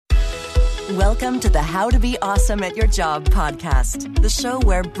Welcome to the How to Be Awesome at Your Job podcast, the show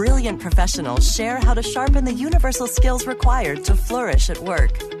where brilliant professionals share how to sharpen the universal skills required to flourish at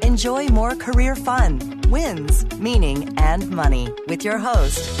work. Enjoy more career fun, wins, meaning, and money with your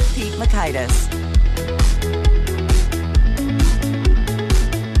host, Pete Mockaitis.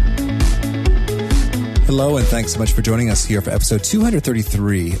 Hello, and thanks so much for joining us here for episode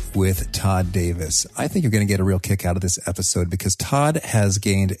 233 with Todd Davis. I think you're going to get a real kick out of this episode because Todd has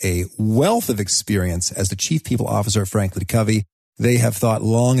gained a wealth of experience as the Chief People Officer at Franklin Covey. They have thought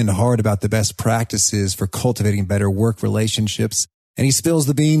long and hard about the best practices for cultivating better work relationships, and he spills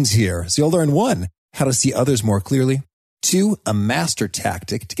the beans here. So you'll learn 1, how to see others more clearly, 2, a master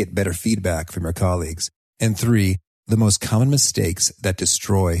tactic to get better feedback from your colleagues, and 3, the most common mistakes that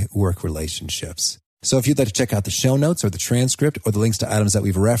destroy work relationships. So if you'd like to check out the show notes or the transcript or the links to items that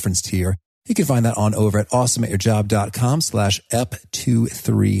we've referenced here, you can find that on over at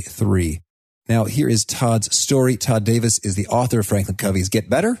awesomeatyourjob.com/ep233. Now, here is Todd's story. Todd Davis is the author of Franklin Covey's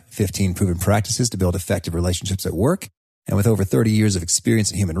Get Better, 15 Proven Practices to Build Effective Relationships at Work. And with over 30 years of experience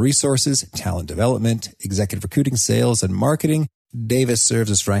in human resources, talent development, executive recruiting, sales, and marketing, Davis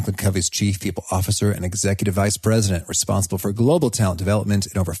serves as Franklin Covey's Chief People Officer and Executive Vice President, responsible for global talent development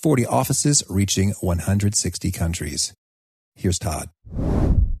in over 40 offices, reaching 160 countries. Here's Todd.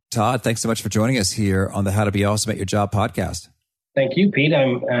 Todd, thanks so much for joining us here on the How to Be Awesome at Your Job podcast. Thank you, Pete.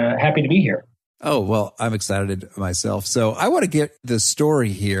 I'm happy to be here. Oh, well, I'm excited myself. So I want to get the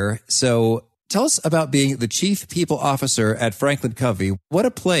story here. So tell us about being the Chief People Officer at Franklin Covey. What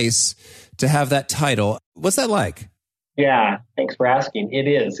a place to have that title. What's that like? Yeah, thanks for asking. It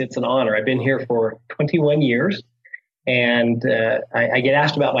is. It's an honor. I've been here for 21 years, and I get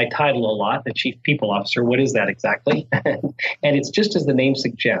asked about my title a lot, the Chief People Officer. What is that exactly? And it's just as the name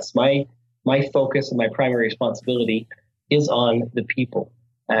suggests. My focus and my primary responsibility is on the people.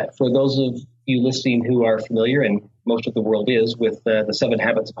 For those of you listening who are familiar, and most of the world is, with the 7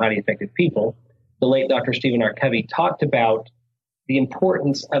 Habits of Highly Effective People, the late Dr. Stephen R. Covey talked about the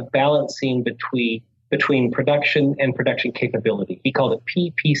importance of balancing between production and production capability. He called it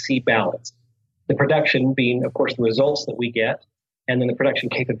PPC balance. The production being, of course, the results that we get, and then the production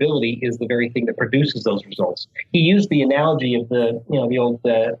capability is the very thing that produces those results. He used the analogy of the old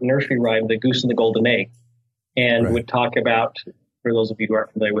nursery rhyme, the goose and the golden egg, and would talk about, for those of you who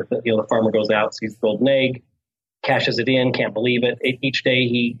aren't familiar with it, the farmer goes out, sees the golden egg, cashes it in, can't believe it. Each day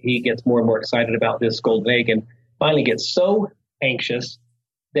he gets more and more excited about this golden egg, and finally gets so anxious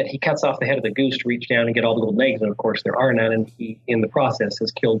that he cuts off the head of the goose to reach down and get all the golden eggs. And of course, there are none. And he, in the process,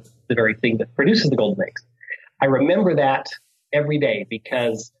 has killed the very thing that produces the golden eggs. I remember that every day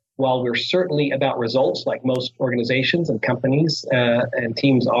because while we're certainly about results, like most organizations and companies and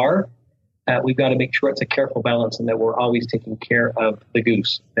teams are, we've got to make sure it's a careful balance and that we're always taking care of the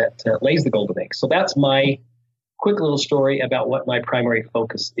goose that lays the golden eggs. So that's my quick little story about what my primary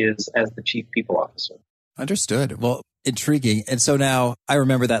focus is as the Chief People Officer. Understood. Well, intriguing. And so now I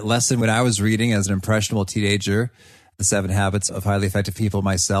remember that lesson when I was reading as an impressionable teenager, The 7 Habits of Highly Effective People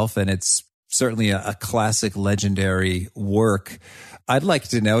myself, and it's certainly a classic, legendary work. I'd like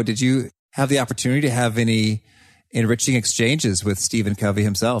to know, did you have the opportunity to have any enriching exchanges with Stephen Covey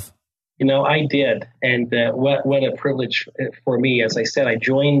himself? I did. And what a privilege for me. As I said, I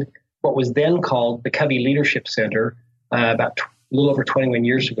joined what was then called the Covey Leadership Center about a little over 21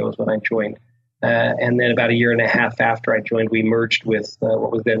 years ago is when I joined. And then about a year and a half after I joined, we merged with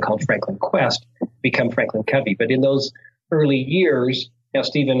what was then called Franklin Quest, become Franklin Covey. But in those early years, now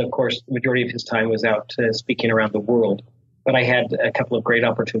Stephen, of course, the majority of his time was out speaking around the world. But I had a couple of great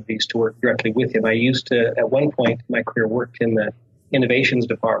opportunities to work directly with him. I used to, at one point in my career, worked in the innovations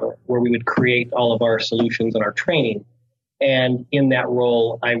department where we would create all of our solutions and our training. And in that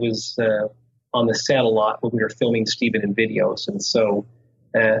role, I was on the set a lot when we were filming Stephen in videos. And so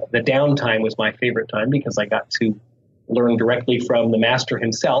the downtime was my favorite time because I got to learn directly from the master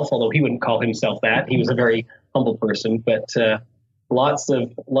himself, although he wouldn't call himself that. He was a very humble person, but lots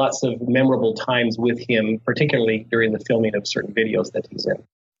of memorable times with him, particularly during the filming of certain videos that he's in.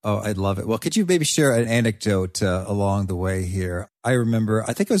 Oh, I'd love it. Well, could you maybe share an anecdote along the way here? I remember,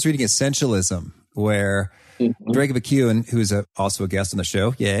 I think I was reading Essentialism, where Greg McKeown, who is also a guest on the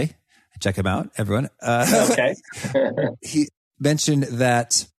show, yay, check him out, everyone. Okay. He mentioned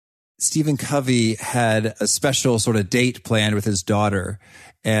that Stephen Covey had a special sort of date planned with his daughter.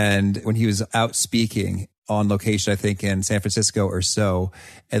 And when he was out speaking on location, I think in San Francisco or so,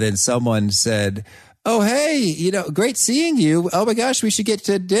 and then someone said, "Oh, hey, great seeing you. Oh my gosh, we should get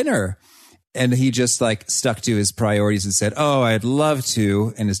to dinner." And he just like stuck to his priorities and said, "Oh, I'd love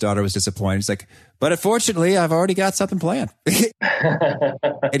to." And his daughter was disappointed. He's like, "But unfortunately, I've already got something planned."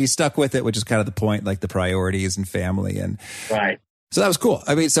 And he stuck with it, which is kind of the point, like the priorities and family. And right. So that was cool.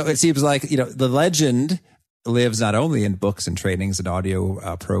 I mean, so it seems like, the legend lives not only in books and trainings and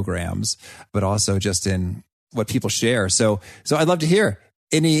audio programs, but also just in what people share. So I'd love to hear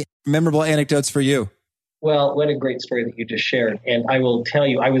any memorable anecdotes for you. Well, what a great story that you just shared. And I will tell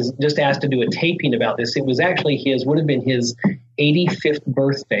you, I was just asked to do a taping about this. It was actually would have been his 85th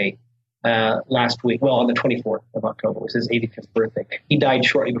birthday last week. Well, on the 24th of October was his 85th birthday. He died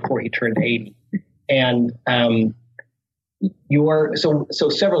shortly before he turned 80. And so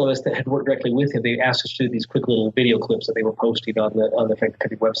several of us that had worked directly with him, they asked us to do these quick little video clips that they were posting on the Franklin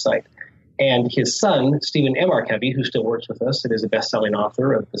Covey website. And his son, Stephen M. R. Covey, who still works with us and is a best-selling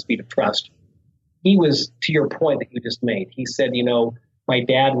author of The Speed of Trust, he was, to your point that you just made, he said, my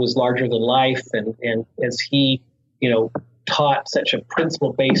dad was larger than life. And as he, taught such a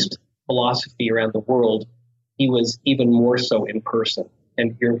principle-based philosophy around the world, he was even more so in person.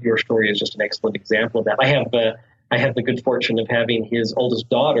 And your story is just an excellent example of that. I have the good fortune of having his oldest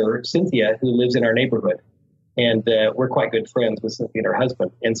daughter, Cynthia, who lives in our neighborhood. And we're quite good friends with Cynthia and her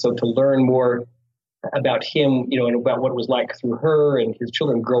husband. And so to learn more about him, and about what it was like through her and his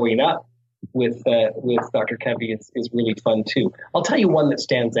children growing up with Dr. Covey is really fun too. I'll tell you one that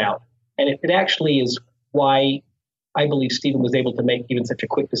stands out, and it actually is why I believe Stephen was able to make even such a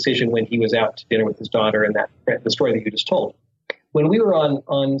quick decision when he was out to dinner with his daughter, and the story that you just told. When we were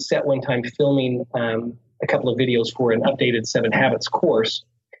on set one time filming a couple of videos for an updated 7 Habits course,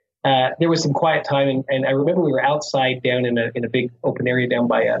 there was some quiet time, and I remember we were outside down in a big open area down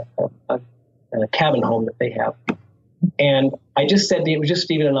by a cabin home that they have. And I just said, it was just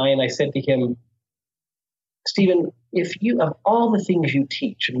Stephen and I said to him, "Stephen, if you, of all the things you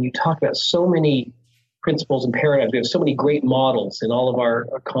teach, and you talk about so many principles and paradigms, we have so many great models in all of our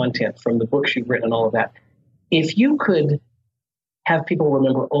content from the books you've written and all of that, if you could have people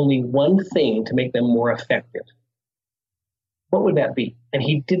remember only one thing to make them more effective, what would that be?" And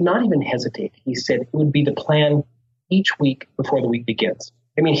he did not even hesitate. He said it would be to plan each week before the week begins.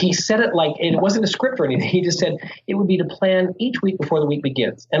 I mean, he said it like it wasn't a script or anything. He just said it would be to plan each week before the week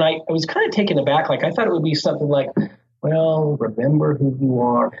begins. And I was kind of taken aback. Like, I thought it would be something like, well, remember who you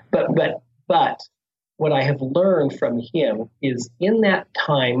are. But what I have learned from him is in that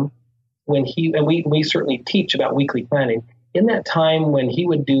time when we certainly teach about weekly planning, in that time when he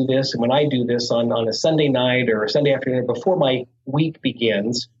would do this and when I do this on a Sunday night or a Sunday afternoon before my week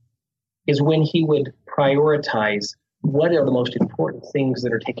begins, is when he would prioritize what are the most important things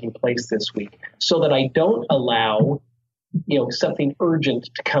that are taking place this week, so that I don't allow, something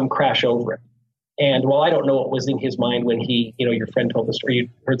urgent to come crash over it. And while I don't know what was in his mind when he, your friend told the story, you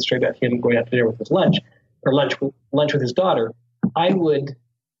heard the story about him going out to dinner with his lunch with his daughter, I would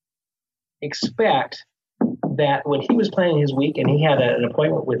expect that when he was planning his week and he had an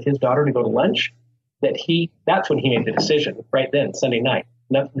appointment with his daughter to go to lunch, that's when he made the decision right then, Sunday night.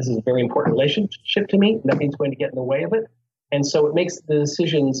 This is a very important relationship to me. Nothing's going to get in the way of it. And so it makes the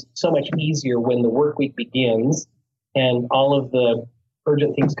decisions so much easier when the work week begins and all of the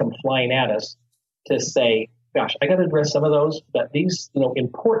urgent things come flying at us to say, gosh, I got to address some of those, but these,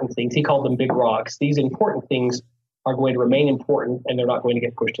 important things, he called them big rocks. These important things are going to remain important and they're not going to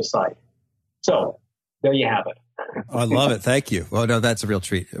get pushed aside. So there you have it. Oh, I love it. Thank you. Well, no, that's a real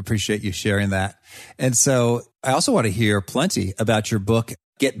treat. Appreciate you sharing that. And so I also want to hear plenty about your book,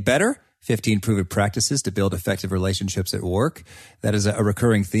 Get Better, 15 Proven Practices to Build Effective Relationships at Work. That is a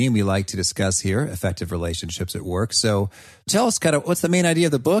recurring theme we like to discuss here, effective relationships at work. So tell us kind of what's the main idea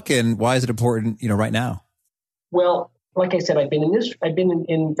of the book and why is it important, right now? Well, like I said, I've been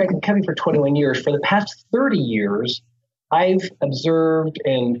in Franklin Covey for 21 years. For the past 30 years, I've observed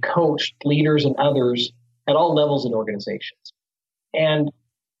and coached leaders and others at all levels in organizations. And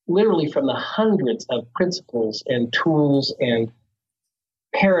literally from the hundreds of principles and tools and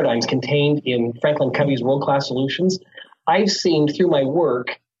paradigms contained in Franklin Covey's World-Class Solutions, I've seen through my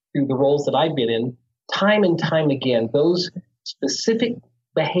work, through the roles that I've been in, time and time again, those specific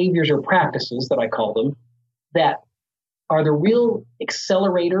behaviors or practices that I call them, that are the real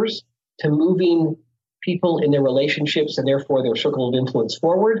accelerators to moving people in their relationships and therefore their circle of influence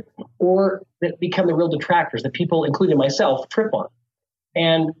forward, or that become the real detractors that people, including myself, trip on.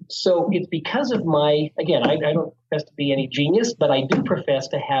 And so it's because of I don't profess to be any genius, but I do profess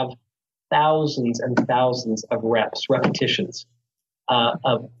to have thousands and thousands of repetitions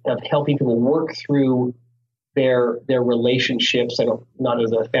of helping people work through their relationships. Not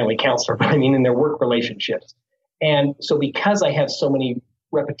as a family counselor, but I mean in their work relationships. And so because I have so many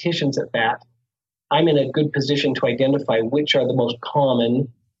repetitions at that, I'm in a good position to identify which are the most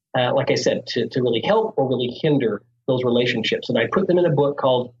common, like I said, to really help or really hinder those relationships. And I put them in a book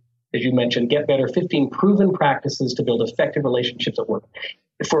called, as you mentioned, Get Better, 15 Proven Practices to Build Effective Relationships at Work.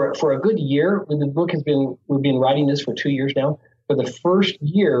 For a good year, the book we've been writing this for 2 years now. For the first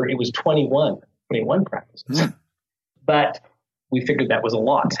year, it was 21 practices. Mm. But we figured that was a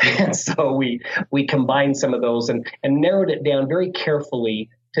lot. And so we combined some of those and narrowed it down very carefully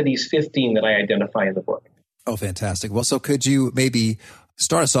to these 15 that I identify in the book. Oh, fantastic. Well, so could you maybe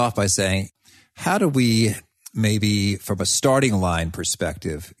start us off by saying, how do we maybe from a starting line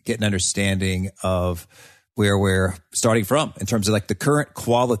perspective get an understanding of where we're starting from in terms of like the current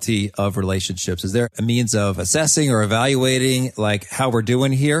quality of relationships? Is there a means of assessing or evaluating like how we're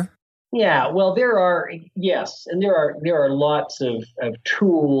doing here? Yeah, well, there are lots of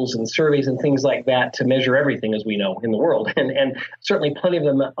tools and surveys and things like that to measure everything, as we know, in the world, and certainly plenty of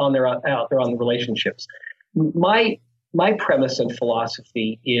them out there on the relationships. My premise and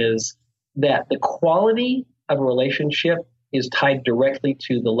philosophy is that the quality of a relationship is tied directly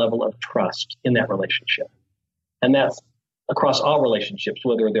to the level of trust in that relationship. And that's across all relationships,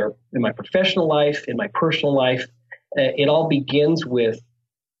 whether they're in my professional life, in my personal life. It all begins with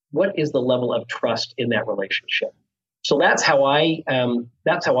what is the level of trust in that relationship. So that's how I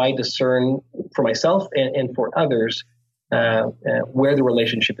discern for myself and for others where the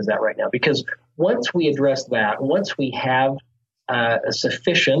relationship is at right now. Because once we address that, once we have a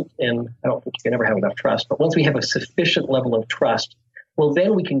sufficient, and I don't think you can ever have enough trust, but once we have a sufficient level of trust, well,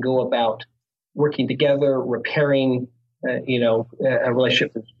 then we can go about working together, repairing, a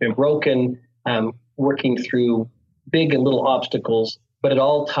relationship that's been broken, working through big and little obstacles, but it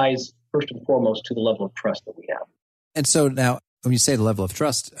all ties first and foremost to the level of trust that we have. And so now, when you say the level of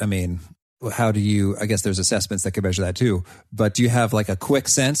trust, I mean, how do you, I guess there's assessments that can measure that too, but do you have like a quick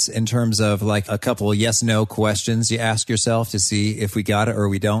sense in terms of like a couple of yes-no questions you ask yourself to see if we got it or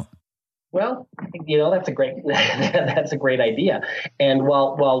we don't? Well, that's a great idea. And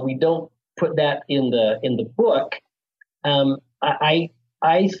while we don't put that in the book, I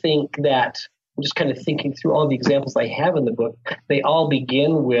think that I'm just kind of thinking through all the examples I have in the book. They all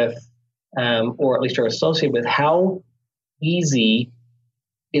begin with, or at least are associated with, how easy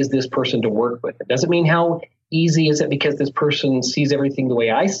is this person to work with? It doesn't mean how easy is it because this person sees everything the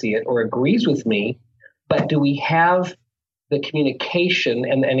way I see it or agrees with me, but do we have the communication?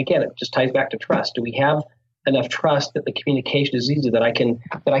 And again, it just ties back to trust. Do we have enough trust that the communication is easy, that I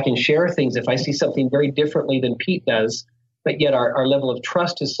can share things if I see something very differently than Pete does, but yet our level of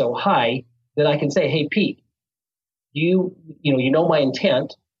trust is so high that I can say, hey, Pete, you know my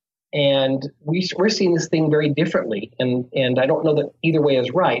intent, and we're seeing this thing very differently, and I don't know that either way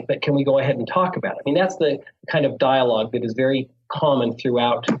is right, but can we go ahead and talk about it? I mean, that's the kind of dialogue that is very common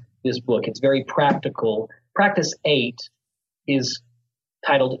throughout this book. It's very practical. Practice 8 is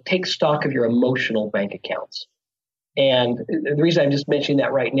titled Take Stock of Your Emotional Bank Accounts. And the reason I'm just mentioning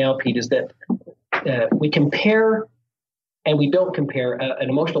that right now, Pete, is that we compare and we don't compare an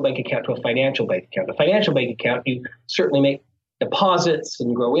emotional bank account to a financial bank account. A financial bank account, you certainly make deposits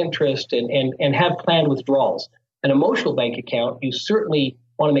and grow interest and have planned withdrawals. An emotional bank account, you certainly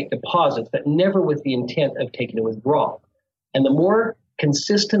want to make deposits, but never with the intent of taking a withdrawal. And the more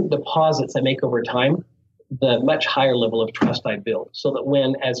consistent deposits I make over time, the much higher level of trust I build. So that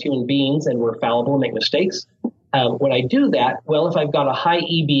when, as human beings, and we're fallible and make mistakes, when I do that, well, if I've got a high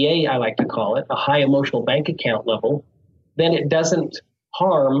EBA, I like to call it, a high emotional bank account level, then it doesn't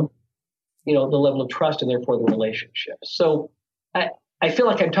harm, the level of trust and therefore the relationship. So I feel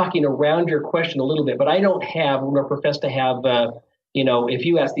like I'm talking around your question a little bit, but I don't have nor profess to have, if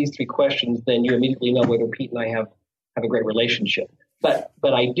you ask these 3 questions, then you immediately know whether Pete and I have a great relationship. But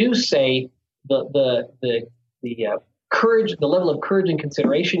I do say the courage, the level of courage and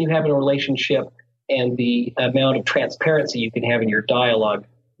consideration you have in a relationship, and the amount of transparency you can have in your dialogue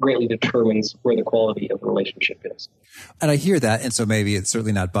greatly determines where the quality of the relationship is. And I hear that. And so maybe it's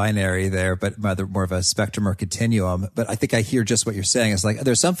certainly not binary there, but rather more of a spectrum or continuum. But I think I hear just what you're saying. It's like,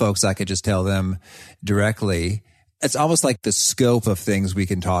 there's some folks I could just tell them directly. It's almost like the scope of things we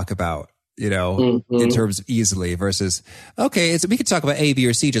can talk about, in terms of easily versus, okay, we could talk about A, B,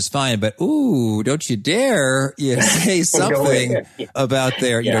 or C just fine, but ooh, don't you dare say something about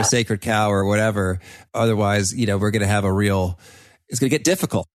their, sacred cow or whatever. Otherwise, we're going to have it's going to get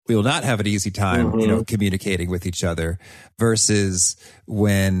difficult. We will not have an easy time, communicating with each other versus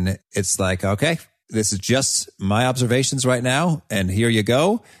when it's like, okay, this is just my observations right now, and here you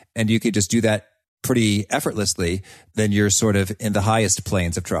go. And you could just do that pretty effortlessly. Then you're sort of in the highest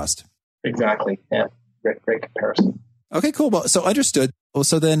planes of trust. Exactly. Yeah. Great comparison. Okay, cool. Well, so understood. Well,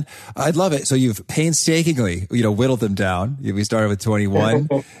 so then I'd love it. So you've painstakingly, whittled them down. We started with 21.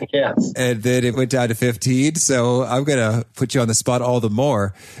 Yes. And then it went down to 15. So I'm going to put you on the spot all the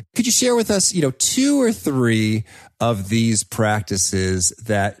more. Could you share with us, 2 or 3 of these practices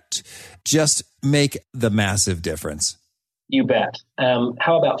that just make the massive difference? You bet.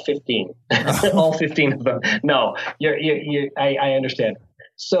 How about 15? All 15 of them. No, I understand.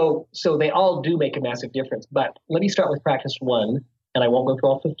 So they all do make a massive difference. But let me start with practice 1. And I won't go through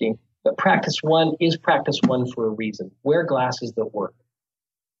all 15, but practice 1 is practice 1 for a reason. Wear glasses that work.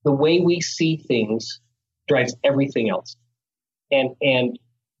 The way we see things drives everything else. And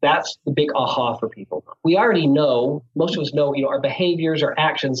that's the big aha for people. We already know, most of us know, our behaviors, our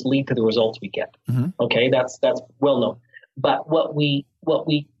actions lead to the results we get. Mm-hmm. Okay, that's well known. But what we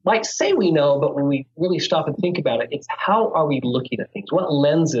might say we know, but when we really stop and think about it, it's how are we looking at things? What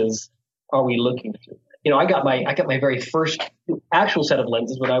lenses are we looking through? I got my very first actual set of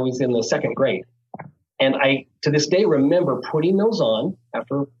lenses when I was in the 2nd grade. And I, to this day, remember putting those on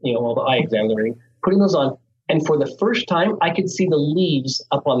after, all the eye exams and everything, putting those on. And for the first time, I could see the leaves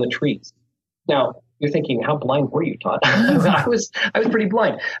up on the trees. Now, you're thinking, how blind were you, Todd? I was pretty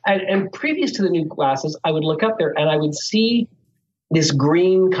blind. And previous to the new glasses, I would look up there and I would see this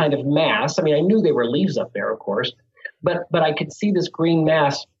green kind of mass. I mean, I knew there were leaves up there, of course, but I could see this green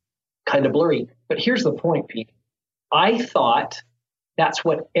mass kind of blurry. But here's the point, Pete. I thought that's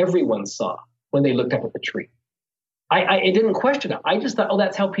what everyone saw when they looked up at the tree. I didn't question it. I just thought,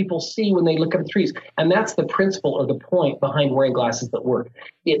 that's how people see when they look up at trees. And that's the principle or the point behind wearing glasses that work.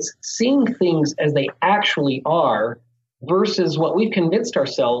 It's seeing things as they actually are versus what we've convinced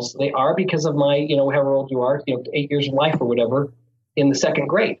ourselves they are because of my, however old you are, 8 years of life or whatever in the 2nd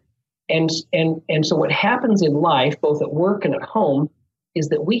grade. And so what happens in life, both at work and at home, is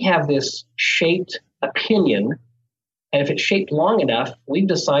that we have this shaped opinion, and if it's shaped long enough, we've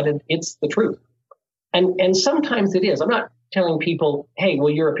decided it's the truth. And sometimes it is. I'm not telling people, hey, well,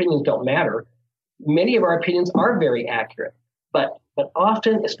 your opinions don't matter. Many of our opinions are very accurate, but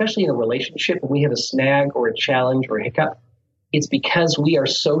often, especially in a relationship, when we have a snag or a challenge or a hiccup, it's because we are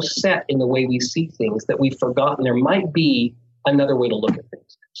so set in the way we see things that we've forgotten there might be another way to look at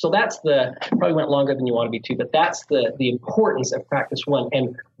things. So that's probably went longer than you want to be to, but that's the importance of practice 1.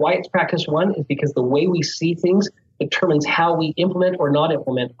 And why it's practice 1 is because the way we see things determines how we implement or not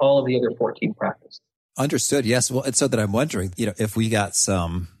implement all of the other 14 practices. Understood. Yes. Well, and so that I'm wondering, if we got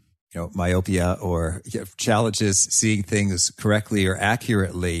some, myopia or challenges seeing things correctly or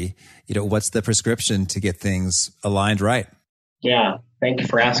accurately, what's the prescription to get things aligned right? Yeah. Thank you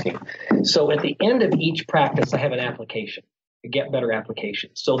for asking. So at the end of each practice, I have an application, a Get Better application.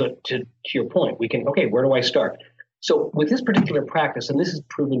 So that to your point, we can, where do I start? So with this particular practice, and this is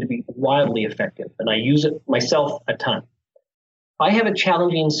proven to be wildly effective, and I use it myself a ton. I have a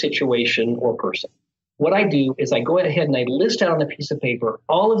challenging situation or person. What I do is I go ahead and I list out on a piece of paper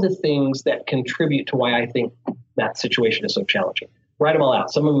all of the things that contribute to why I think that situation is so challenging. Write them all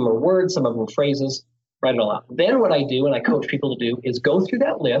out. Some of them are words, some of them are phrases. Write it all out. Then what I do, and I coach people to do, is go through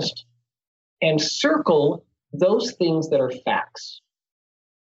that list and circle those things that are facts.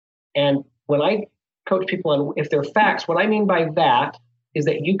 And when I coach people on if they're facts, what I mean by that is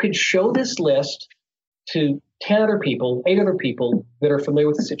that you could show this list to 10 other people, 8 other people that are familiar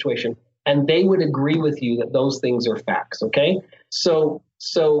with the situation, and they would agree with you that those things are facts, okay? So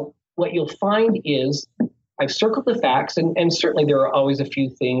what you'll find is I've circled the facts, and certainly there are always a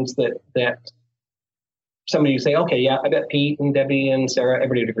few things that somebody would say, okay, yeah, I bet Pete and Debbie and Sarah,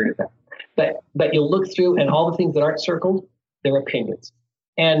 everybody would agree with that. But you'll look through, and all the things that aren't circled, they're opinions.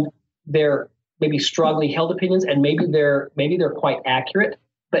 And they're maybe strongly held opinions, and maybe they're quite accurate,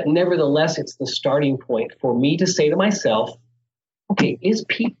 but nevertheless, it's the starting point for me to say to myself, okay, is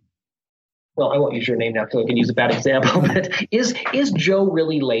Pete, well, I won't use your name now because I can use a bad example, but is Joe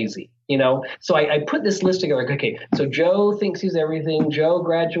really lazy? So I put this list together. Like, okay, so Joe thinks he's everything. Joe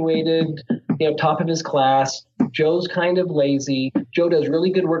graduated, top of his class. Joe's kind of lazy. Joe does really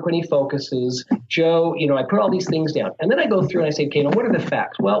good work when he focuses. Joe, I put all these things down. And then I go through and I say, okay, now what are the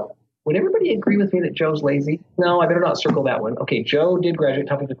facts? Well, would everybody agree with me that Joe's lazy? No, I better not circle that one. Okay, Joe did graduate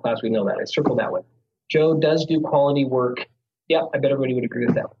top of the class. We know that. I circled that one. Joe does do quality work. Yep, I bet everybody would agree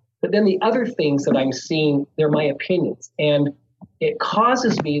with that one. But then the other things that I'm seeing, they're my opinions. And it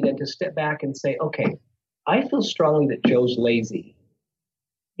causes me then to step back and say, okay, I feel strongly that Joe's lazy.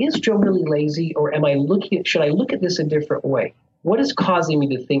 Is Joe really lazy, or should I look at this a different way? What is causing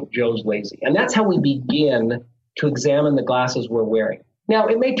me to think Joe's lazy? And that's how we begin to examine the glasses we're wearing. Now,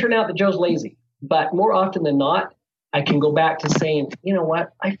 it may turn out that Joe's lazy, but more often than not, I can go back to saying, you know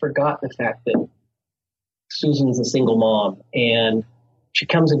what? I forgot the fact that Susan's a single mom, and she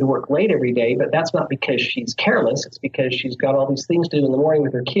comes into work late every day, but that's not because she's careless. It's because she's got all these things to do in the morning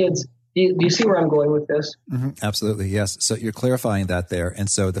with her kids. Do you see where I'm going with this? Mm-hmm. Absolutely, yes. So you're clarifying that there. And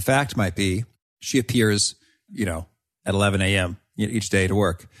so the fact might be she appears, at 11 a.m. Each day to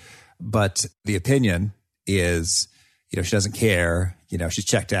work. But the opinion is, she doesn't care, she's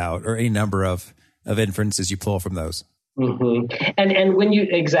checked out, or any number of inferences you pull from those. Mm-hmm. And when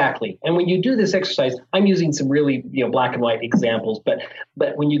you do this exercise, I'm using some really, black and white examples, but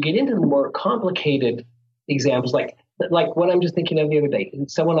when you get into the more complicated examples, like what I'm just thinking of the other day,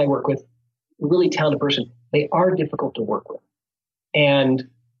 someone I work with, a really talented person, they are difficult to work with. And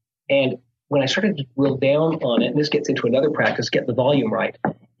when I started to drill down on it, and this gets into another practice, get the volume right,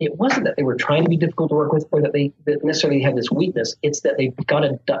 it wasn't that they were trying to be difficult to work with or that they necessarily had this weakness. It's that they've got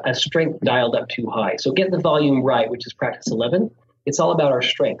a strength dialed up too high. So get the volume right, which is practice 11. It's all about our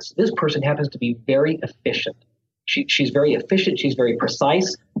strengths. This person happens to be very efficient. She's very efficient. She's very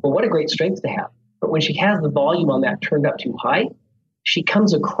precise. Well, what a great strength to have. But when she has the volume on that turned up too high, she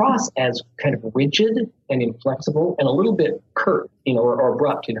comes across as kind of rigid and inflexible and a little bit curt, or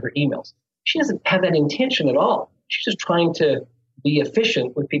abrupt in her emails. She doesn't have that intention at all. She's just trying to be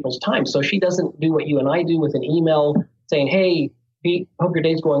efficient with people's time. So she doesn't do what you and I do with an email saying, hey, Pete, hope your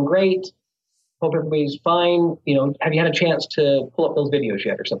day's going great. Hope everybody's fine. Have you had a chance to pull up those videos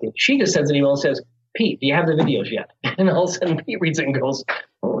yet or something? She just sends an email and says, Pete, do you have the videos yet? And all of a sudden Pete reads it and goes,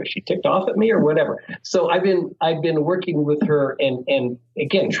 oh, is she ticked off at me or whatever? So I've been working with her and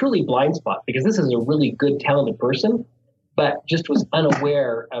again, truly blind spot, because this is a really good, talented person, but just was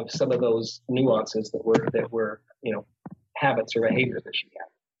unaware of some of those nuances that were habits or behaviors that she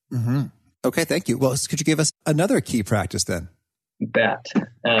had. Mm-hmm. Okay, thank you. Well, could you give us another key practice then? You bet.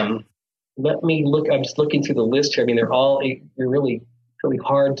 Let me look. I'm just looking through the list here. I mean, they're really, really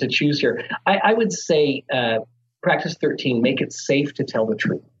hard to choose here. I would say practice 13, make it safe to tell the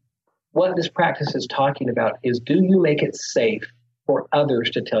truth. What this practice is talking about is, do you make it safe for others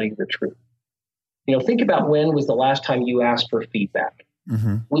to tell you the truth? Think about when was the last time you asked for feedback.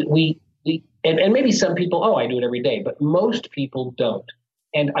 Mm-hmm. And maybe some people, I do it every day, but most people don't.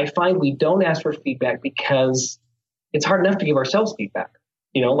 And I find we don't ask for feedback because it's hard enough to give ourselves feedback,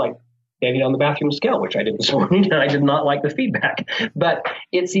 like standing on the bathroom scale, which I did this morning, and I did not like the feedback. But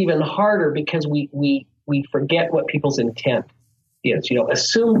it's even harder because we forget what people's intent is.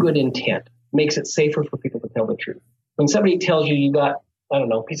 Assume good intent makes it safer for people to tell the truth. When somebody tells you got,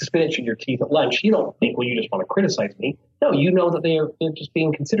 a piece of spinach in your teeth at lunch, you don't think, well, you just want to criticize me. No, you know that they're just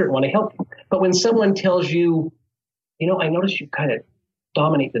being considerate and want to help you. But when someone tells you, I notice you kind of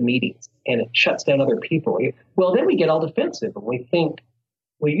dominate the meetings and it shuts down other people, well, then we get all defensive and we think,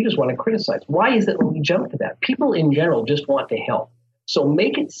 well, you just want to criticize. Why is it when we jump to that? People in general just want to help. So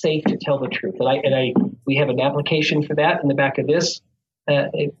make it safe to tell the truth. And we have an application for that in the back of this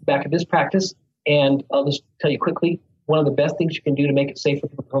practice. And I'll just tell you quickly, one of the best things you can do to make it safe for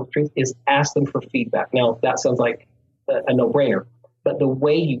people to tell the truth is ask them for feedback. Now, that sounds like a no-brainer, but the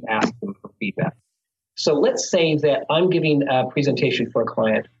way you ask them for feedback. So let's say that I'm giving a presentation for a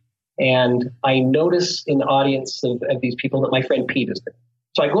client, and I notice in the audience of these people that my friend Pete is there.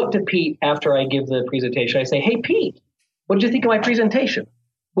 So I go up to Pete after I give the presentation. I say, hey, Pete, what did you think of my presentation?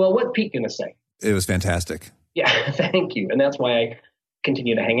 Well, what's Pete going to say? It was fantastic. Yeah, thank you. And that's why I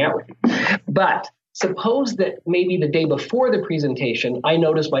continue to hang out with you. But suppose that maybe the day before the presentation, I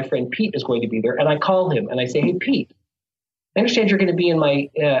notice my friend Pete is going to be there, and I call him and I say, hey, Pete, I understand you're going to be in my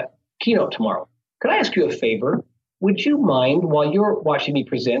keynote tomorrow. Could I ask you a favor? Would you mind, while you're watching me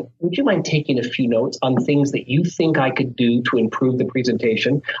present, would you mind taking a few notes on things that you think I could do to improve the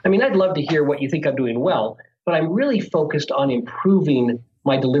presentation? I mean, I'd love to hear what you think I'm doing well, but I'm really focused on improving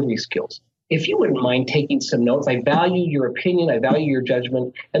my delivery skills. If you wouldn't mind taking some notes, I value your opinion, I value your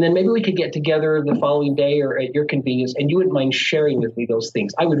judgment, and then maybe we could get together the following day or at your convenience, and you wouldn't mind sharing with me those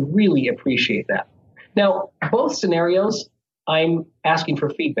things. I would really appreciate that. Now, both scenarios, I'm asking for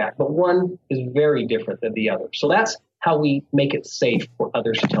feedback, but one is very different than the other. So that's how we make it safe for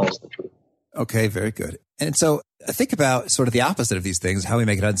others to tell us the truth. Okay, very good. And so think about sort of the opposite of these things, how we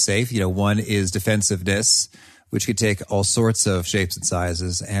make it unsafe. One is defensiveness, which could take all sorts of shapes and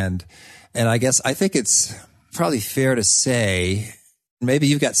sizes. And I think it's probably fair to say, maybe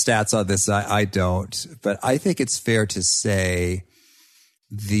you've got stats on this, I don't, but I think it's fair to say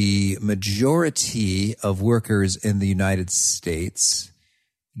the majority of workers in the United States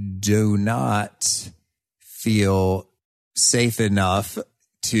do not feel safe enough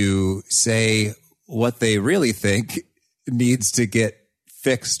to say what they really think needs to get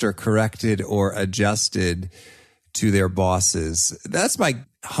fixed or corrected or adjusted to their bosses. That's my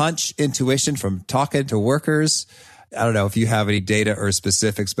hunch, intuition from talking to workers. I don't know if you have any data or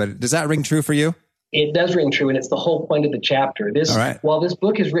specifics, but does that ring true for you? It does ring true, and it's the whole point of the chapter. All right. While this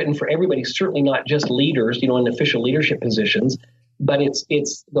book is written for everybody, certainly not just leaders, in official leadership positions, but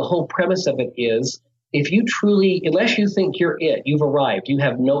it's the whole premise of it is, if you truly, unless you think you've arrived, you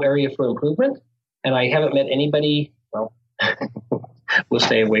have no area for improvement. And I haven't met anybody, well, we'll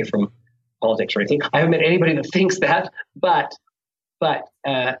stay away from politics or anything. I haven't met anybody that thinks that, but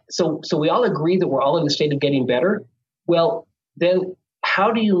so we all agree that we're all in the state of getting better. Well, then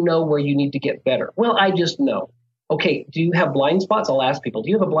how do you know where you need to get better? Well, I just know. Okay, do you have blind spots? I'll ask people, do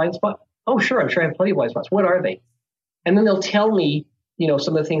you have a blind spot? Oh, sure, I'm sure I have plenty of blind spots. What are they? And then they'll tell me,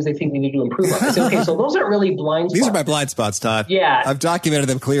 some of the things they think they need to improve on. I say, okay, so those aren't really blind spots. These are my blind spots, Todd. Yeah. I've documented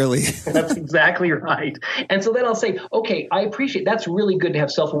them clearly. That's exactly right. And so then I'll say, okay, I appreciate, that's really good to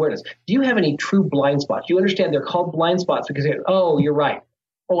have self-awareness. Do you have any true blind spots? You understand they're called blind spots because, oh, you're right.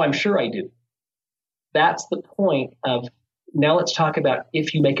 Oh, I'm sure I do. That's the point of, now let's talk about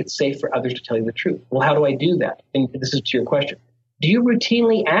if you make it safe for others to tell you the truth. Well, how do I do that? And this is to your question. Do you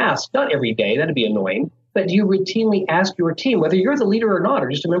routinely ask, not every day, that'd be annoying, but do you routinely ask your team, whether you're the leader or not, or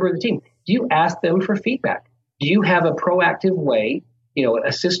just a member of the team, do you ask them for feedback? Do you have a proactive way,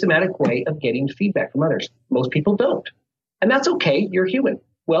 a systematic way of getting feedback from others? Most people don't. And that's okay. You're human.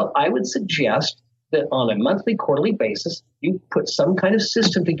 Well, I would suggest that on a monthly, quarterly basis, you put some kind of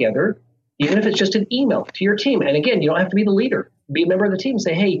system together, even if it's just an email to your team. And again, you don't have to be the leader. Be a member of the team.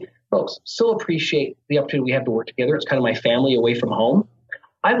 Say, hey, folks, so appreciate the opportunity we have to work together. It's kind of my family away from home.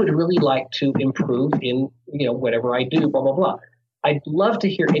 I would really like to improve in, whatever I do, blah, blah, blah. I'd love to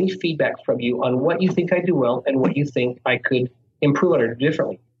hear any feedback from you on what you think I do well and what you think I could improve on or do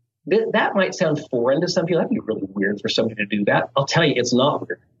differently. That might sound foreign to some people. That'd be really weird for somebody to do that. I'll tell you, it's not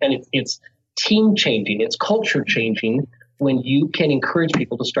weird. And it's team changing. It's culture changing when you can encourage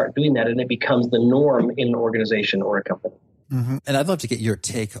people to start doing that and it becomes the norm in an organization or a company. Mm-hmm. And I'd love to get your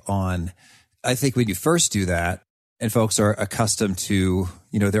take on, I think when you first do that, and folks are accustomed to,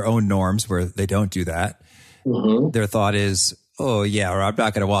 their own norms where they don't do that. Mm-hmm. Their thought is, oh yeah, or I'm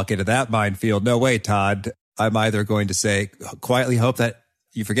not going to walk into that minefield. No way, Todd. I'm either going to say, quietly hope that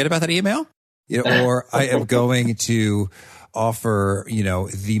you forget about that email, or I am going to offer,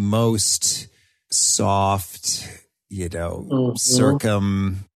 the most soft,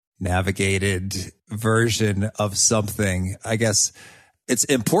 circumnavigated version of something. I guess it's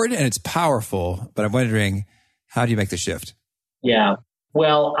important and it's powerful, but I'm wondering, how do you make the shift? Yeah.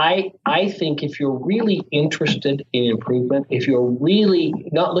 Well, I think if you're really interested in improvement, if you're really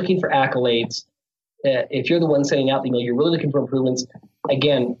not looking for accolades, if you're the one sending out the email, you're really looking for improvements.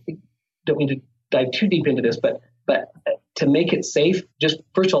 Again, don't mean to dive too deep into this, but to make it safe, just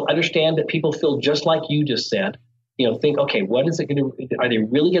first of all, understand that people feel just like you just said. Think, okay, what is it going to? Are they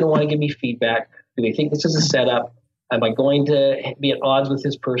really going to want to give me feedback? Do they think this is a setup? Am I going to be at odds with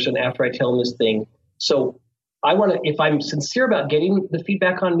this person after I tell them this thing? So I want to, if I'm sincere about getting the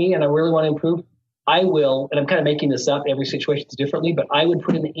feedback on me and I really want to improve, I will, and I'm kind of making this up, every situation is differently, but I would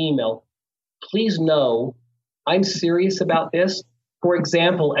put in the email, please know I'm serious about this. For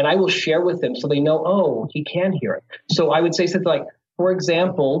example, and I will share with them so they know, oh, he can hear it. So I would say something like, for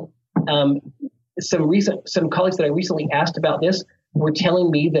example, some colleagues that I recently asked about this were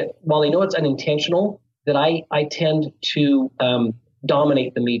telling me that while they know it's unintentional, that I tend to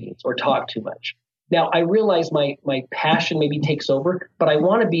dominate the meetings or talk too much. Now, I realize my passion maybe takes over, but I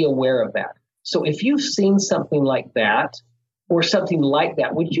want to be aware of that. So if you've seen something like that or something like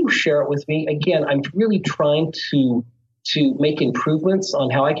that, would you share it with me? Again, I'm really trying to make improvements on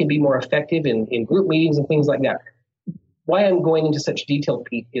how I can be more effective in group meetings and things like that. Why I'm going into such detail,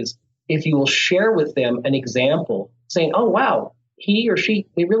 Pete, is if you will share with them an example saying, oh, wow, he or she,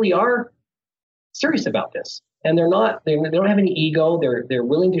 they really are serious about this. And they don't have any ego. They're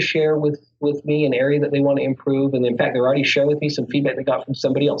willing to share with me an area that they want to improve. And in fact, they're already sharing with me some feedback they got from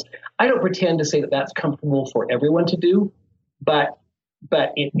somebody else. I don't pretend to say that that's comfortable for everyone to do, but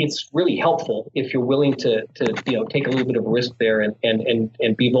it's really helpful if you're willing to take a little bit of a risk there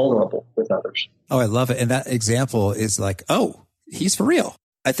and be vulnerable with others. Oh, I love it. And that example is like, oh, he's for real.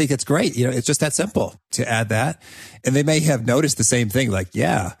 I think it's great. It's just that simple to add that. And they may have noticed the same thing. Like,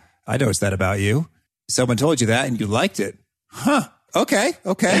 yeah, I noticed that about you. Someone told you that and you liked it. Huh. Okay.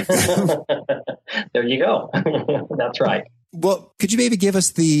 There you go. That's right. Well, could you maybe give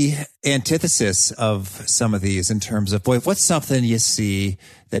us the antithesis of some of these in terms of, what's something you see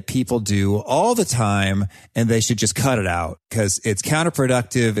that people do all the time and they should just cut it out because it's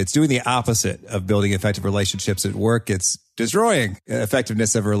counterproductive. It's doing the opposite of building effective relationships at work. It's destroying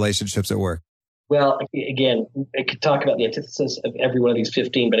effectiveness of relationships at work. Well, again, I could talk about the antithesis of every one of these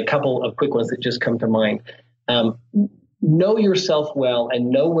 15, but a couple of quick ones that just come to mind. know yourself well and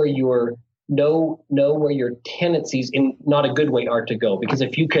know where your tendencies in not a good way are to go. Because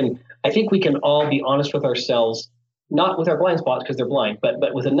if you can, I think we can all be honest with ourselves, not with our blind spots because they're blind, but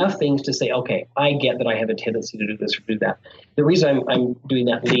with enough things to say, okay, I get that I have a tendency to do this or do that. The reason I'm doing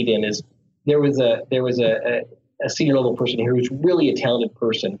that lead in is there was a senior level person here who's really a talented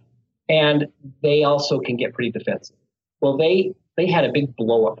person, and they also can get pretty defensive. Well, they had a big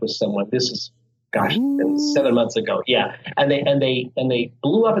blow up with someone. This is, gosh, 7 months ago. Yeah. And they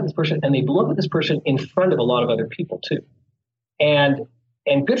blew up at this person, and they blew up at this person in front of a lot of other people too. And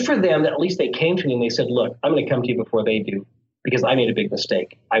good for them that at least they came to me and they said, look, I'm going to come to you before they do because I made a big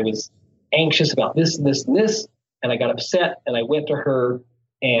mistake. I was anxious about this, this, and this, and I got upset, and I went to her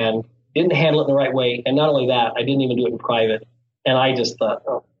and didn't handle it in the right way. And not only that, I didn't even do it in private. And I just thought,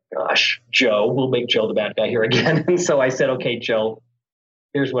 oh gosh, Joe, we'll make Joe the bad guy here again. And so I said, okay, Joe,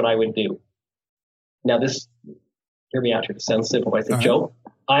 here's what I would do. Now hear me out here. This sounds simple. I said, Joe,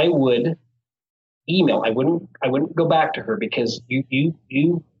 I would email. I wouldn't go back to her because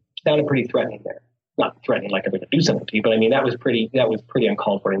you sounded pretty threatening there. Not threatening like I'm going to do something to you, but I mean, that was pretty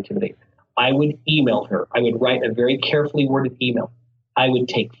uncalled for and intimidating. I would email her. I would write a very carefully worded email. I would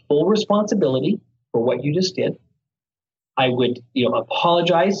take full responsibility for what you just did. I would,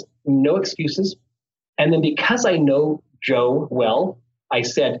 apologize, no excuses. And then because I know Joe well, I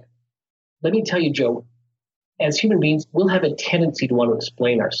said, let me tell you, Joe, as human beings, we'll have a tendency to want to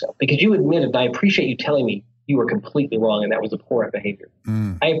explain ourselves because you admitted, and I appreciate you telling me you were completely wrong and that was abhorrent behavior.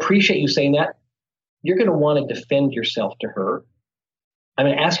 I appreciate you saying that. You're going to want to defend yourself to her. I'm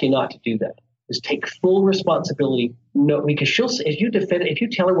going to ask you not to do that. Just take full responsibility. No, because she'll, if you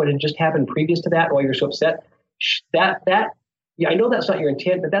tell her what had just happened previous to that, why you're so upset, yeah, I know that's not your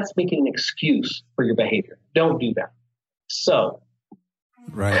intent, but that's making an excuse for your behavior. Don't do that. So,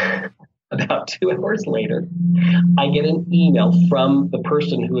 right. About 2 hours later, I get an email from the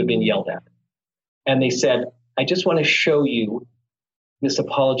person who had been yelled at. And they said, I just want to show you this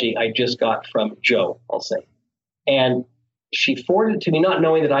apology I just got from Joe, I'll say. And she forwarded it to me, not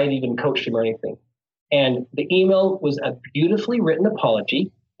knowing that I had even coached him or anything. And the email was a beautifully written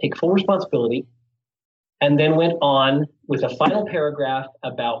apology, take full responsibility, and then went on with a final paragraph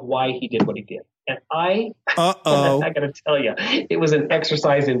about why he did what he did. And I got to tell you, it was an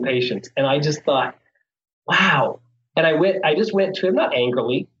exercise in patience. And I just thought, wow. And I just went to him, not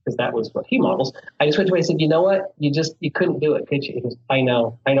angrily, because that was what he models. I just went to him and I said, you know what? You couldn't do it, could you? He goes, I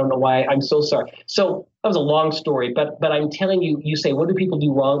know. I don't know why. I'm so sorry. So that was a long story, but I'm telling you, you say, what do people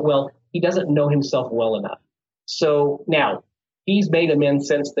do wrong? Well, he doesn't know himself well enough. So now he's made amends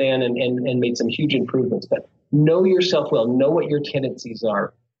since then and made some huge improvements, but know yourself well, know what your tendencies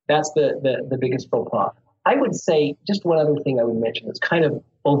are. That's the biggest faux pas. I would say just one other thing I would mention that's kind of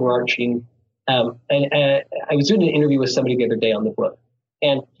overarching. And I was doing an interview with somebody the other day on the book,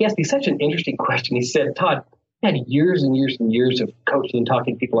 and he asked me such an interesting question. He said, Todd, I had years and years and years of coaching and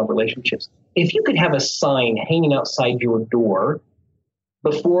talking to people on relationships. If you could have a sign hanging outside your door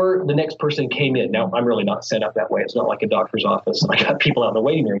before the next person came in. Now, I'm really not set up that way. It's not like a doctor's office and I got people out in the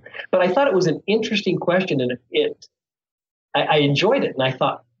waiting room. But I thought it was an interesting question, and I enjoyed it. And I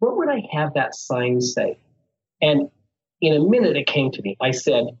thought, what would I have that sign say? And in a minute, it came to me. I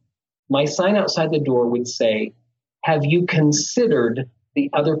said, my sign outside the door would say, have you considered the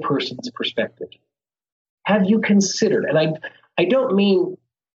other person's perspective? Have you considered? And I don't mean,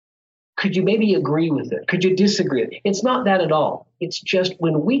 could you maybe agree with it? Could you disagree? It's not that at all. It's just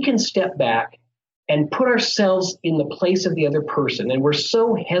when we can step back and put ourselves in the place of the other person. And we're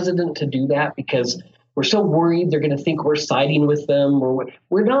so hesitant to do that because we're so worried they're going to think we're siding with them, or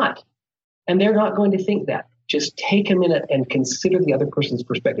we're not. And they're not going to think that. Just take a minute and consider the other person's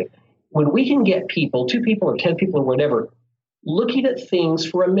perspective. When we can get people, 2 people or 10 people or whatever, looking at things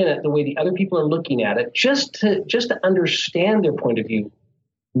for a minute the way the other people are looking at it, just to understand their point of view,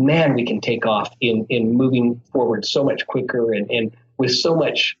 man, we can take off in moving forward so much quicker and with so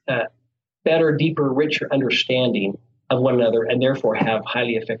much better, deeper, richer understanding of one another, and therefore have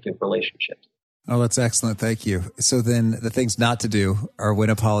highly effective relationships. Oh, that's excellent. Thank you. So then the things not to do are,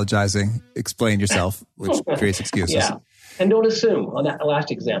 when apologizing, explain yourself, which creates excuses. Yeah. And don't assume on that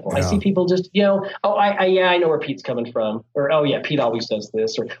last example. Yeah. I see people just, I know where Pete's coming from. Or, oh yeah, Pete always does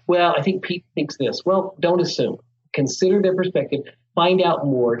this. Or, well, I think Pete thinks this. Well, don't assume. Consider their perspective. Find out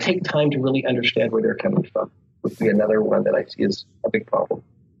more. Take time to really understand where they're coming from. Would be another one that I see is a big problem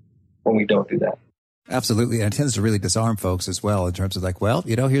when we don't do that. Absolutely. And it tends to really disarm folks as well in terms of like, well,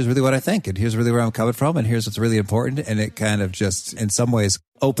 here's really what I think, and here's really where I'm coming from, and here's what's really important. And it kind of just, in some ways,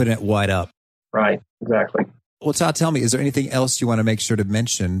 open it wide up. Right. Exactly. Well, Todd, tell me, is there anything else you want to make sure to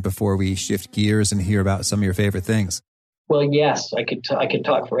mention before we shift gears and hear about some of your favorite things? Well, yes, I could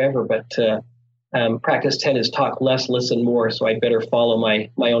talk forever, but practice 10 is talk less, listen more. So I'd better follow my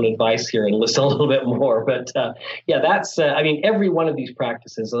own advice here and listen a little bit more. But that's, every one of these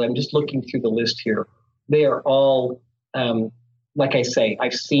practices, and I'm just looking through the list here, they are all, like I say,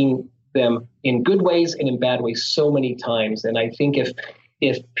 I've seen them in good ways and in bad ways so many times. And I think if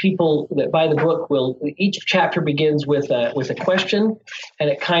people that buy the book each chapter begins with a question, and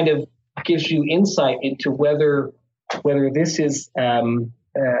it kind of gives you insight into whether this is an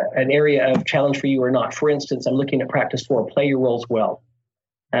area of challenge for you or not. For instance, I'm looking at practice 4, play your roles well.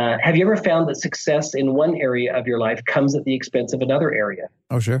 Have you ever found that success in one area of your life comes at the expense of another area?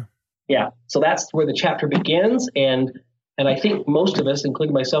 Oh, sure. Yeah. So that's where the chapter begins. And I think most of us,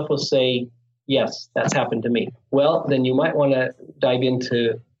 including myself, will say, yes, that's happened to me. Well, then you might want to dive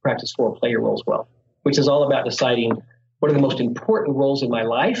into practice 4, play your roles well, which is all about deciding what are the most important roles in my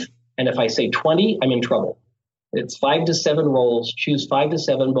life. And if I say 20, I'm in trouble. It's 5 to 7 roles. Choose 5 to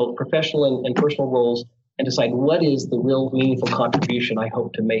 7, both professional and personal roles, and decide what is the real meaningful contribution I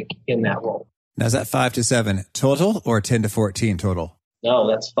hope to make in that role. Now, is that 5 to 7 total or 10 to 14 total? No,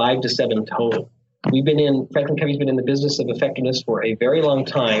 that's 5 to 7 total. Franklin Covey's been in the business of effectiveness for a very long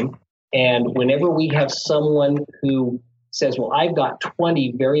time. And whenever we have someone who says, well, I've got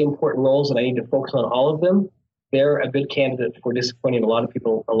 20 very important roles and I need to focus on all of them, they're a good candidate for disappointing a lot of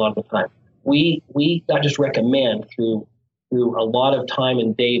people a lot of the time. We not just recommend through a lot of time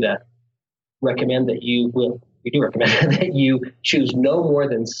and data, recommend that we do recommend that you choose no more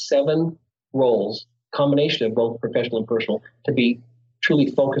than 7 roles, combination of both professional and personal, to be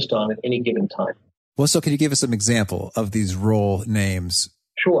truly focused on at any given time. Well, so can you give us some example of these role names?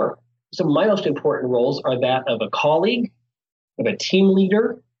 Sure. Some of my most important roles are that of a colleague, of a team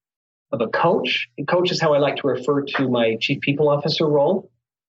leader, of a coach. And coach is how I like to refer to my chief people officer role,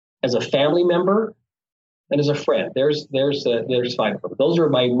 as a family member, and as a friend. There's 5 of them. Those are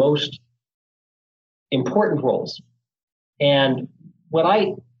my most important roles. And what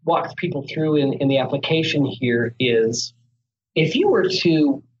I walk people through in the application here is, if you were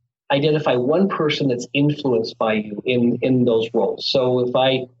to identify one person that's influenced by you in those roles. So if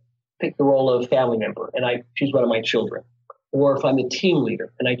I pick the role of family member and I choose one of my children, or if I'm the team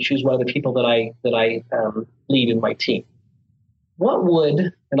leader and I choose one of the people that I lead in my team,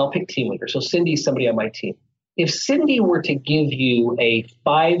 and I'll pick team leader. So Cindy's somebody on my team. If Cindy were to give you a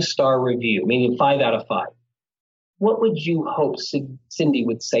 5-star review, meaning 5 out of 5, what would you hope Cindy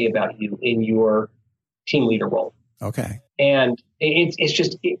would say about you in your team leader role? Okay. And it's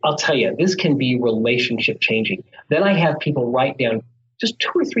just, I'll tell you, this can be relationship changing. Then I have people write down just 2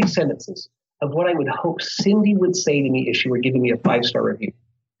 or 3 sentences of what I would hope Cindy would say to me if she were giving me a 5-star review.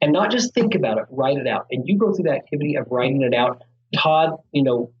 And not just think about it, write it out. And you go through the activity of writing it out. Todd,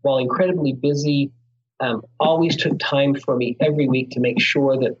 while incredibly busy, always took time for me every week to make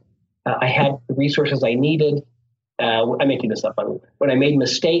sure that I had the resources I needed. I'm making this up. When I made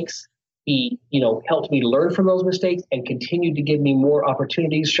mistakes, he, helped me learn from those mistakes and continued to give me more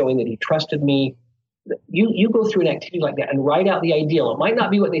opportunities, showing that he trusted me. You go through an activity like that and write out the ideal. It might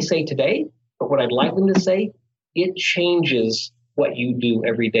not be what they say today, but what I'd like them to say, it changes what you do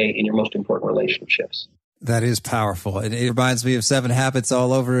every day in your most important relationships. That is powerful. It reminds me of 7 Habits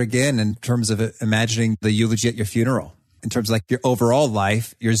all over again in terms of imagining the eulogy at your funeral. In terms of like your overall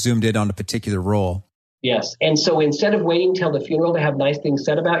life, you're zoomed in on a particular role. Yes. And so instead of waiting till the funeral to have nice things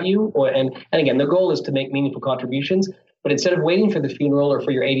said about you, and again, the goal is to make meaningful contributions, but instead of waiting for the funeral or for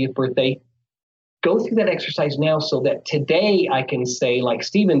your 80th birthday, go through that exercise now so that today I can say, like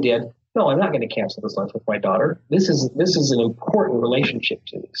Stephen did, no, I'm not going to cancel this lunch with my daughter. This is an important relationship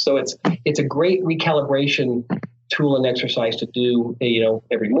to me. So it's a great recalibration tool and exercise to do,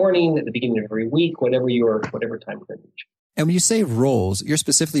 every morning, at the beginning of every week, whatever time frame. And when you say roles, you're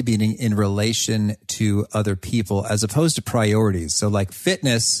specifically being in relation to other people as opposed to priorities. So like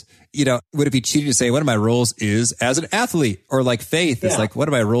fitness, would it be cheating to say one of my roles is as an athlete, or like faith is like one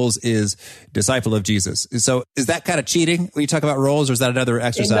of my roles is disciple of Jesus. So is that kind of cheating when you talk about roles, or is that another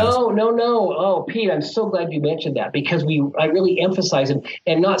exercise? No. Oh, Pete, I'm so glad you mentioned that, because I really emphasize it,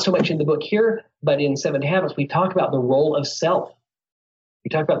 and not so much in the book here, but in 7 Habits, we talk about the role of self. We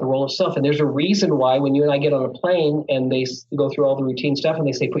talk about the role of self, and there's a reason why when you and I get on a plane and they go through all the routine stuff and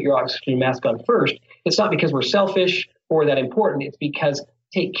they say, put your oxygen mask on first, it's not because we're selfish or that important. It's because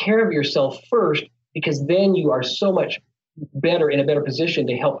take care of yourself first, because then you are so much better in a better position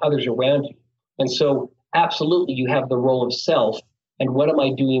to help others around you. And so absolutely, you have the role of self. And what am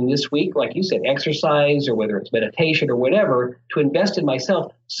I doing this week? Like you said, exercise, or whether it's meditation or whatever, to invest in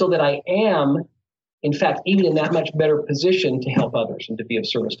myself so that I am in fact, even in that much better position to help others and to be of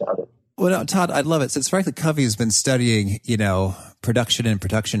service to others. Well, no, Todd, I'd love it. Since Franklin Covey has been studying, production and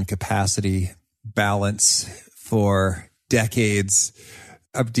production capacity balance for decades.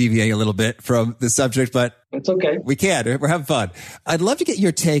 I'm deviating a little bit from the subject, but it's okay. We can. We're having fun. I'd love to get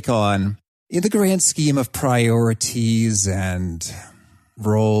your take on, in the grand scheme of priorities and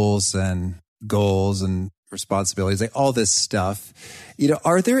roles and goals and responsibilities, like all this stuff,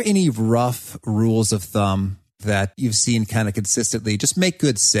 are there any rough rules of thumb that you've seen kind of consistently just make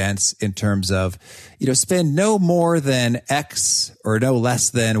good sense in terms of, spend no more than X or no less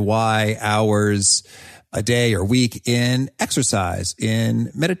than Y hours a day or week in exercise,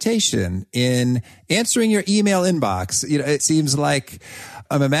 in meditation, in answering your email inbox? It seems like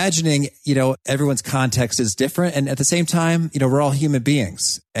I'm imagining, everyone's context is different. And at the same time, we're all human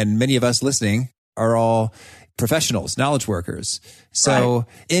beings, and many of us listening are all professionals, knowledge workers. So right.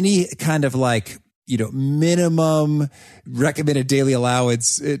 Any kind of minimum recommended daily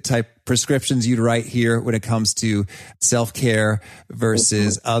allowance type prescriptions you'd write here when it comes to self-care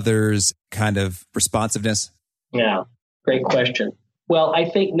versus others kind of responsiveness? Yeah, great question. Well, I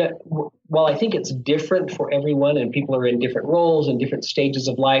think it's different for everyone and people are in different roles and different stages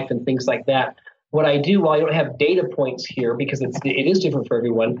of life and things like that. What I do, while I don't have data points here because it is different for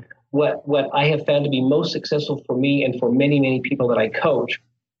everyone, what I have found to be most successful for me and for many, many people that I coach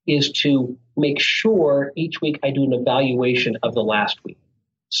is to make sure each week I do an evaluation of the last week.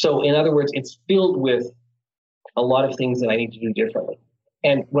 So in other words, it's filled with a lot of things that I need to do differently.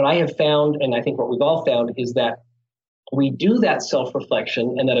 And what I have found, and I think what we've all found, is that we do that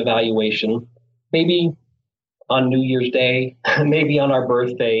self-reflection and that evaluation maybe on New Year's Day, maybe on our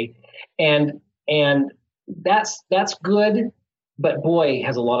birthday, and that's good, but boy,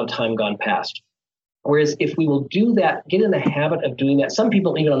 has a lot of time gone past. Whereas if we will do that, get in the habit of doing that, some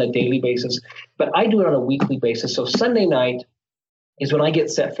people even on a daily basis, but I do it on a weekly basis. So Sunday night is when I get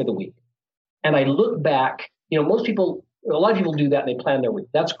set for the week. And I look back, a lot of people do that and they plan their week.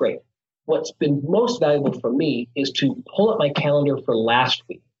 That's great. What's been most valuable for me is to pull up my calendar for last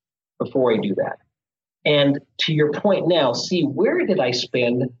week before I do that. And to your point now, see, where did I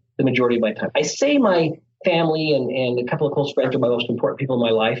spend the majority of my time? I say my family and a couple of close friends are my most important people in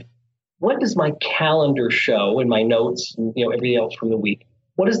my life. What does my calendar show in my notes and everything else from the week?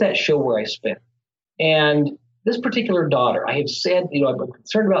 What does that show where I spent? And this particular daughter, I have said, I've been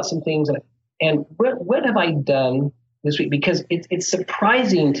concerned about some things, and what have I done this week? Because it's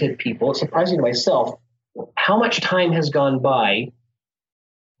surprising to people, it's surprising to myself, how much time has gone by,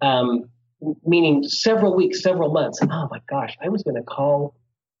 meaning several weeks, several months. Oh my gosh, I was going to call,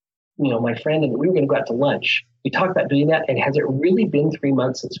 my friend, and we were going to go out to lunch. We talked about doing that, and has it really been 3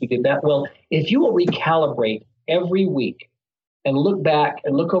 months since we did that? Well, if you will recalibrate every week and look back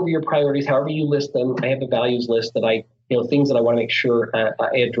and look over your priorities, however you list them, I have a values list that things that I want to make sure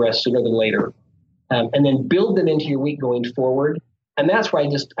I address sooner than later, and then build them into your week going forward. And that's where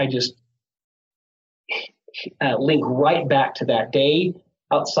I just link right back to that day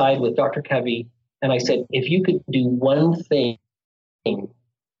outside with Dr. Covey. And I said, if you could do one thing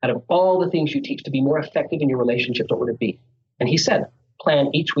out of all the things you teach to be more effective in your relationships, what would it be? And he said,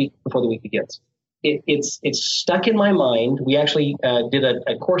 plan each week before the week begins. It's stuck in my mind. We actually did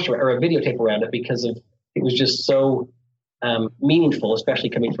a course or a videotape around it because it was just so meaningful,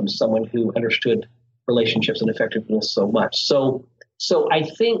 especially coming from someone who understood relationships and effectiveness so much. So I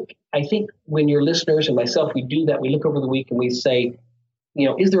think when your listeners and myself, we do that, we look over the week and we say,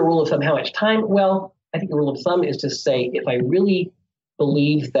 is there a rule of thumb? How much time? Well, I think the rule of thumb is to say, if I really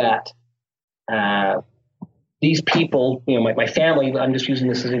believe that these people, my family, I'm just using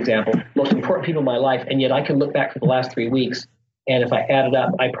this as an example, most important people in my life, and yet I can look back for the last 3 weeks, and if I add it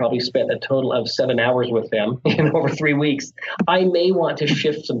up, I probably spent a total of 7 hours with them over 3 weeks. I may want to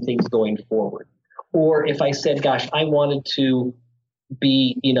shift some things going forward. Or if I said, gosh, I wanted to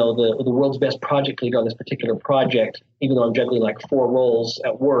be, the world's best project leader on this particular project, even though I'm juggling like 4 roles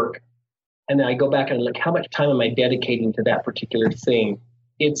at work, and then I go back and look, how much time am I dedicating to that particular thing?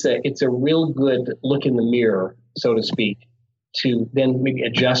 It's a real good look in the mirror, so to speak, to then maybe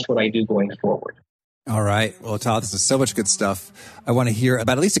adjust what I do going forward. All right. Well, Todd, this is so much good stuff. I want to hear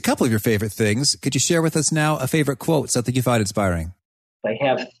about at least a couple of your favorite things. Could you share with us now a favorite quote, something you find inspiring? I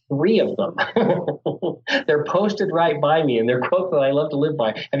have 3 of them. They're posted right by me, and they're quotes that I love to live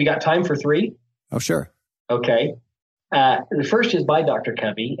by. Have you got time for 3? Oh, sure. Okay. The first is by Dr.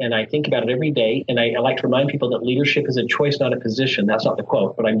 Covey, and I think about it every day. And I like to remind people that leadership is a choice, not a position. That's not the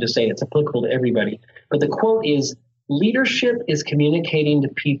quote, but I'm just saying it's applicable to everybody. But the quote is, leadership is communicating to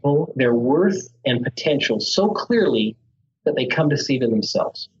people their worth and potential so clearly that they come to see it in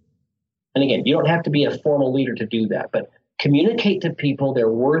themselves. And again, you don't have to be a formal leader to do that, but communicate to people their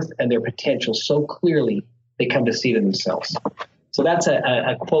worth and their potential so clearly they come to see it in themselves. So that's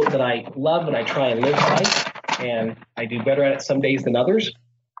a quote that I love and I try and live by, and I do better at it some days than others.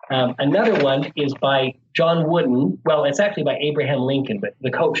 Another one is by John Wooden. Well, it's actually by Abraham Lincoln, but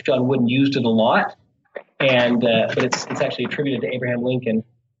the coach John Wooden used it a lot, and but it's actually attributed to Abraham Lincoln.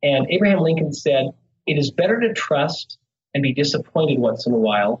 And Abraham Lincoln said, "It is better to trust and be disappointed once in a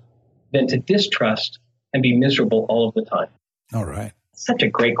while than to distrust and be miserable all of the time." All right. Such a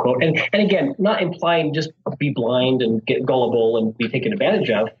great quote. And again, not implying just be blind and get gullible and be taken advantage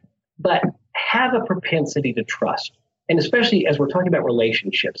of, but have a propensity to trust. And especially as we're talking about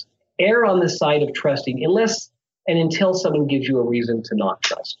relationships, err on the side of trusting unless and until someone gives you a reason to not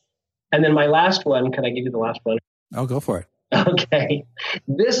trust. And then my last one, can I give you the last one? I'll go for it. Okay.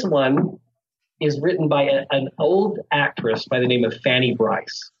 This one is written by an old actress by the name of Fanny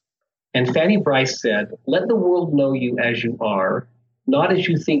Brice. And Fanny Brice said, "Let the world know you as you are, not as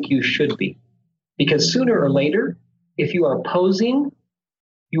you think you should be. Because sooner or later, if you are posing,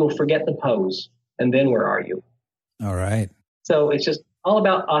 you will forget the pose. And then where are you?" All right. So it's just all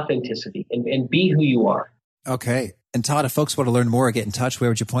about authenticity and be who you are. Okay. And Todd, if folks want to learn more or get in touch, where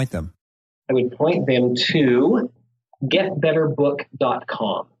would you point them? I would point them to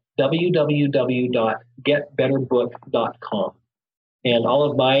getbetterbook.com, www.getbetterbook.com. And all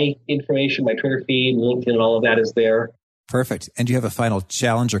of my information, my Twitter feed, LinkedIn, and all of that is there. Perfect. And do you have a final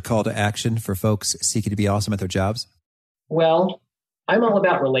challenge or call to action for folks seeking to be awesome at their jobs? Well, I'm all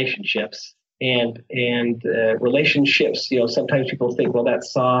about relationships. And relationships, sometimes people think, well,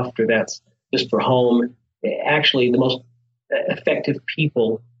 that's soft or that's just for home. Actually, the most effective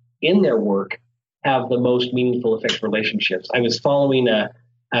people in their work have the most meaningful effective relationships. I was following a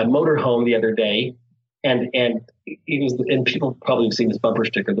motorhome the other day, and people probably have seen this bumper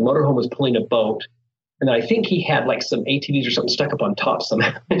sticker. The motorhome was pulling a boat, and I think he had like some ATVs or something stuck up on top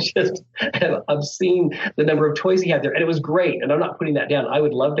somehow. It's just, I've seen the number of toys he had there, and it was great. And I'm not putting that down. I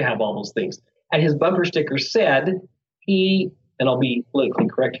would love to have all those things. And his bumper sticker said, and I'll be politically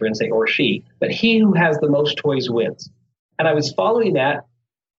correct here and say or she, but he who has the most toys wins. And I was following that,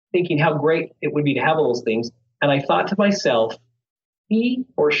 thinking how great it would be to have all those things. And I thought to myself, he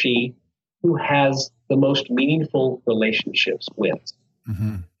or she who has the most meaningful relationships wins.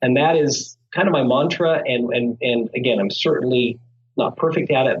 Mm-hmm. And that is kind of my mantra. And again, I'm certainly not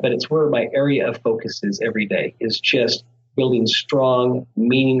perfect at it, but it's where my area of focus is every day, is just building strong,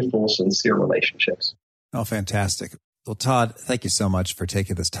 meaningful, sincere relationships. Oh, fantastic. Well, Todd, thank you so much for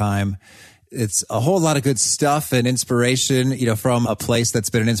taking this time. It's a whole lot of good stuff and inspiration, from a place that's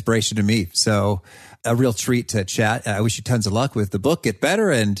been an inspiration to me. So a real treat to chat. I wish you tons of luck with the book, Get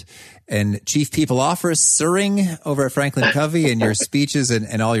Better, and Chief People Officering over at Franklin Covey and your speeches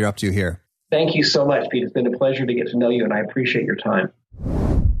and all you're up to here. Thank you so much, Pete. It's been a pleasure to get to know you, and I appreciate your time.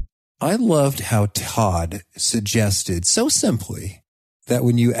 I loved how Todd suggested so simply that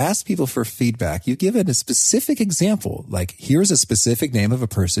when you ask people for feedback, you give it a specific example, like here's a specific name of a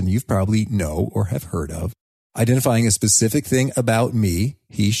person you've probably know or have heard of, identifying a specific thing about me.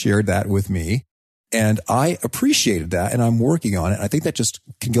 He shared that with me, and I appreciated that, and I'm working on it. I think that just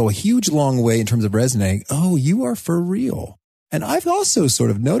can go a huge long way in terms of resonating. Oh, you are for real. And I've also sort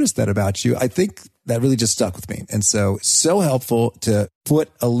of noticed that about you. I think that really just stuck with me. And so helpful to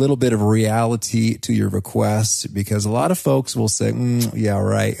put a little bit of reality to your request, because a lot of folks will say, yeah,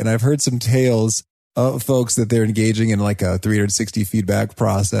 right. And I've heard some tales of folks that they're engaging in like a 360 feedback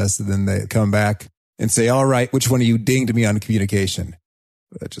process. And then they come back and say, all right, which one of you dinged me on communication?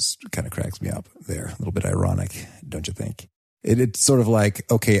 That just kind of cracks me up there. A little bit ironic, don't you think? It's sort of like,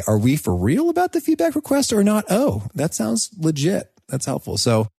 okay, are we for real about the feedback request or not? Oh, that sounds legit. That's helpful.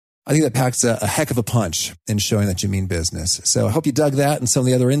 So I think that packs a heck of a punch in showing that you mean business. So I hope you dug that and some of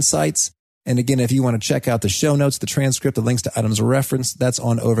the other insights. And again, if you want to check out the show notes, the transcript, the links to items referenced, that's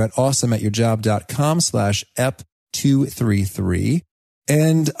on over at awesomeatyourjob.com/ep233.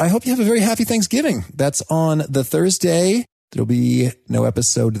 And I hope you have a very happy Thanksgiving. That's on the Thursday. There'll be no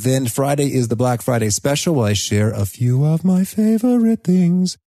episode then. Friday is the Black Friday special, where I share a few of my favorite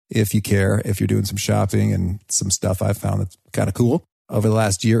things. If you care, if you're doing some shopping and some stuff I've found that's kind of cool over the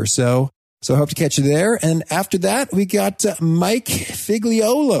last year or so. So I hope to catch you there. And after that, we got Mike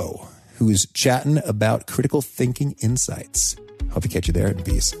Figliolo, who's chatting about critical thinking insights. Hope to catch you there, and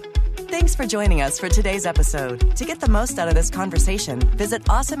peace. Thanks for joining us for today's episode. To get the most out of this conversation, visit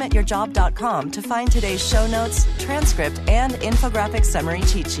awesomeatyourjob.com to find today's show notes, transcript, and infographic summary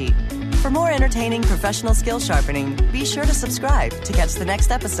cheat sheet. For more entertaining professional skill sharpening, be sure to subscribe to catch the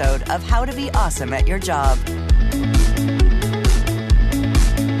next episode of How to Be Awesome at Your Job.